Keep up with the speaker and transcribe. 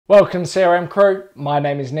Welcome CRM crew, my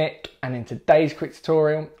name is Nick and in today's quick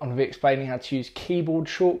tutorial I'm going to be explaining how to use keyboard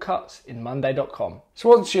shortcuts in Monday.com. So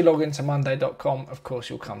once you log into Monday.com, of course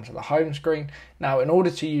you'll come to the home screen. Now in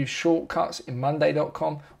order to use shortcuts in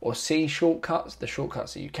Monday.com or see shortcuts, the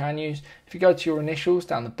shortcuts that you can use, if you go to your initials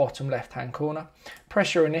down the bottom left hand corner,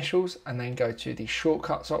 press your initials and then go to the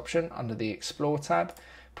shortcuts option under the Explore tab.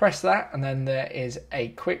 Press that and then there is a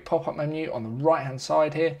quick pop-up menu on the right hand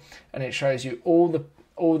side here and it shows you all the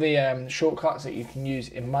shortcuts that you can use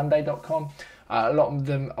in Monday.com. A lot of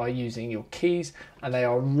them are using your keys and they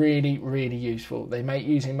are really useful. They make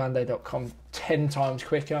using Monday.com 10 times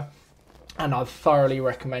quicker and I thoroughly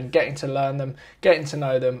recommend getting to learn them, getting to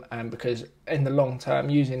know them, because in the long term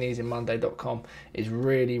using these in Monday.com is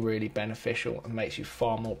really beneficial and makes you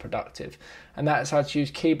far more productive. And that's how to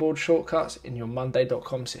use keyboard shortcuts in your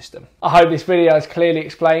Monday.com system. I hope this video has clearly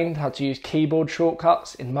explained how to use keyboard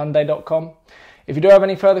shortcuts in Monday.com. If you do have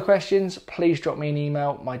any further questions, please drop me an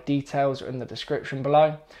email. My details are in the description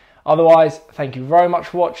below. Otherwise, thank you very much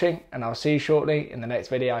for watching and I'll see you shortly in the next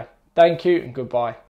video. Thank you and goodbye.